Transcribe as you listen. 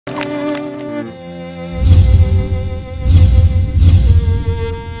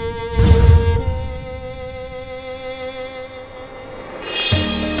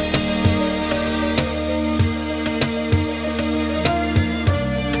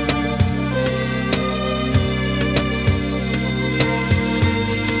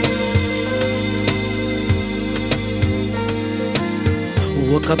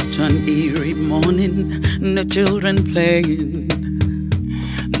up to an eerie morning, the children playing.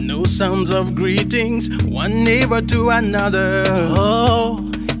 No sounds of greetings, one neighbor to another. Oh,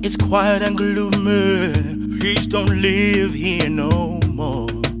 it's quiet and gloomy. Please don't live here no more.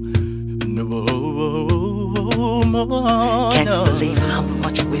 No more. Can't believe how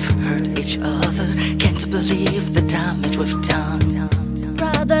much we've hurt each other. Can't believe the damage we've done.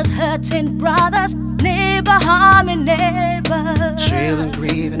 Brothers hurting brothers, neighbor harming neighbor. Children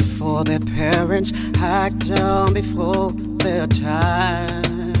grieving for their parents, hacked down before their time.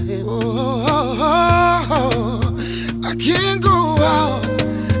 I can't go out,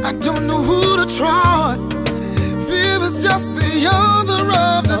 I don't know who to trust. Fear is just the order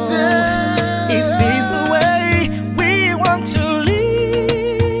of the day. Is this the way we want to live?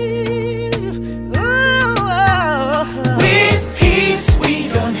 With peace we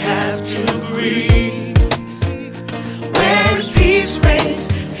don't have to grieve. When peace reigns,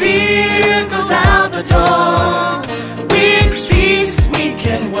 fear goes out the door. With peace we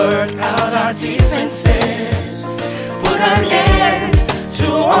can work out our differences, put an end to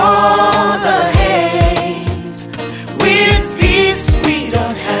all the hate. With peace we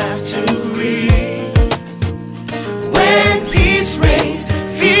don't have to grieve. When peace reigns,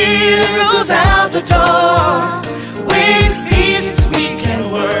 fear goes out the door. With peace we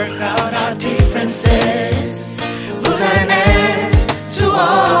can work out our differences, put an end to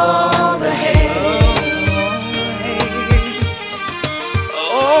all the hate.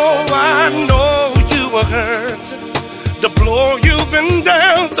 Oh, I know you were hurt. The blow you've been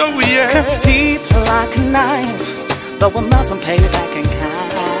down, so yeah. Cuts deep like a knife, but we mustn't pay back in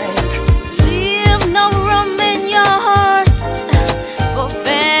kind. Leave no room in your heart for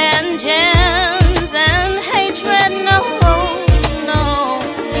vengeance and hatred, no, no.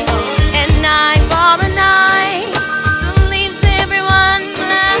 An eye for an eye, so leaves everyone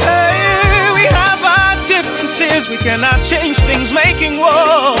blind. Hey, we have our differences, we cannot change things making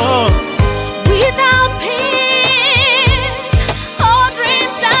war.